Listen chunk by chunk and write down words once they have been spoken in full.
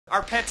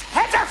Our pets'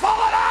 heads are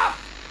falling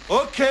off!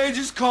 Okay,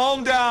 just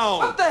calm down.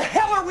 What the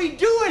hell are we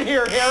doing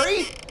here,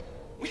 Harry?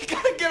 We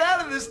gotta get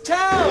out of this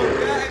town.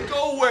 Yeah, and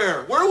go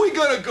where? Where are we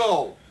gonna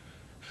go?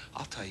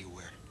 I'll tell you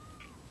where.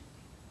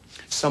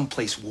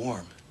 Someplace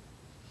warm.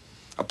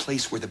 A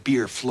place where the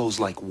beer flows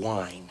like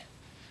wine.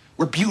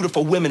 Where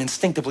beautiful women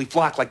instinctively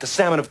flock like the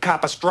salmon of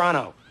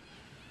Capistrano.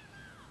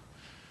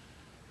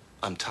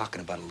 I'm talking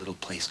about a little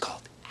place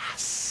called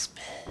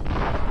Aspen.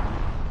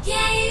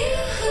 Yeah,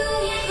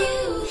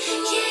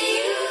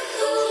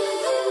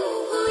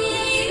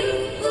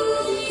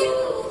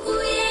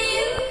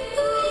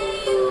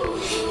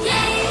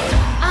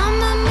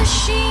 I'm a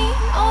machine,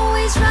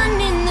 always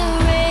running the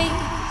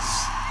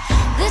race.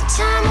 The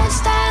time won't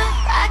stop,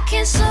 I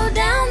can't slow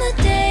down the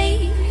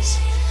days.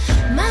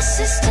 My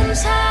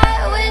system's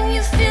high when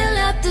you fill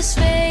up the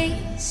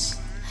space.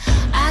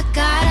 I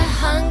got a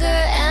hunger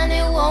and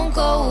it won't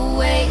go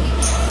away.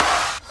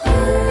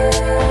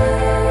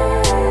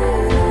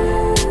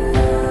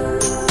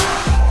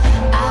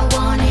 I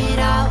want it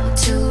all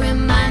to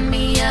remind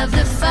me of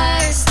the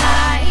first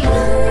time.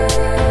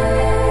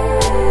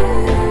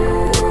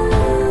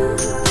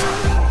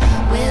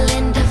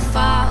 Willing to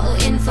fall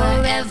in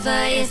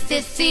forever if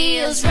it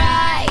feels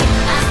right.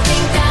 I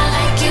think I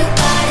like you,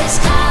 but it's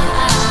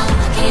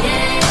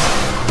complicated.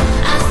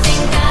 I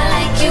think I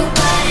like you,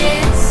 but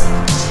it's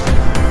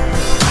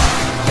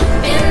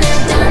been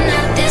there, done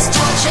that. This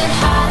tortured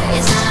heart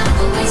is not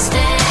for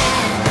wasting.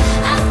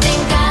 I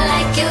think I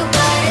like you,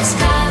 but it's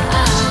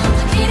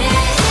complicated.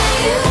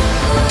 You, yeah, you.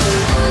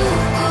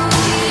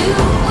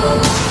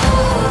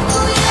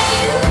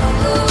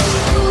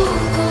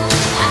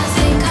 I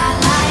think I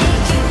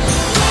like you.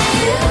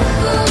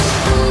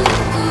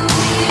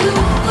 You,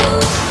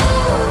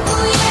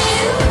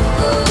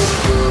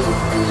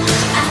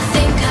 I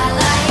think I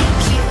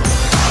like you.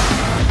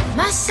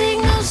 My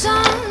signal's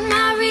on,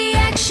 my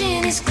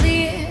reaction is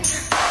clear.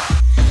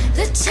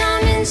 The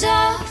timing's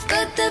off,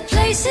 but the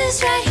place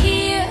is right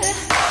here.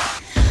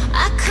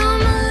 I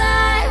come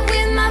alive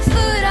with my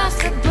foot off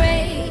the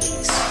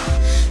brakes.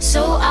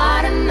 So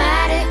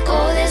automatic,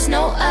 oh, there's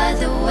no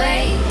other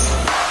way.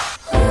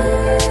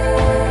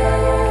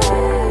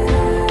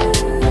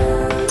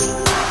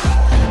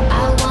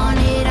 I want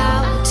it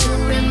all to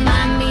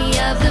remind me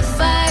of the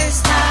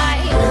first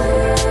time.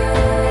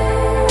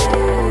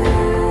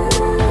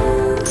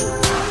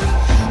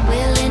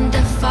 Willing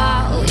to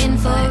fall in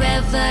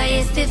forever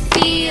if it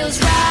feels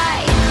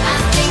right. I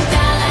think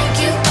I like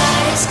you,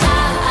 but it's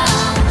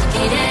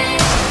complicated.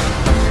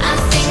 I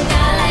think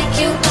I like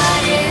you,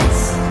 but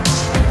it's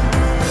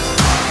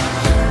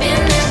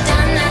been there,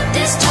 done that.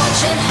 This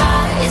tortured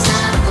heart is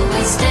not for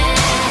wasting.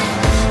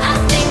 I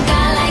think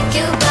I like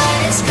you, but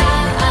it's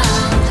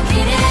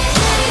complicated.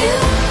 You,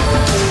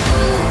 yeah, you.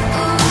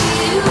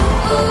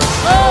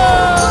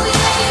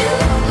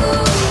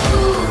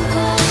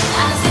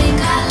 I think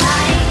I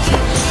like you.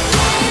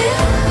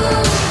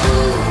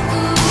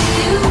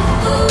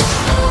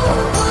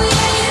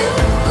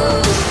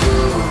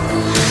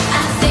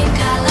 I think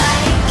I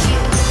like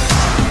you.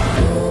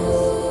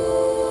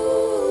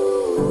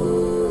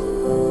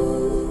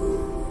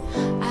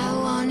 I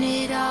want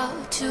it all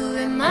to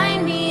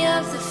remind me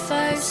of the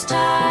first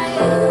time.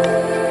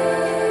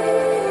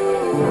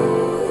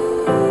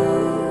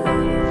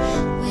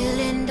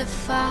 Willing to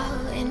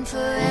fall in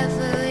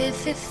forever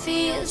if it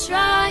feels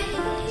right.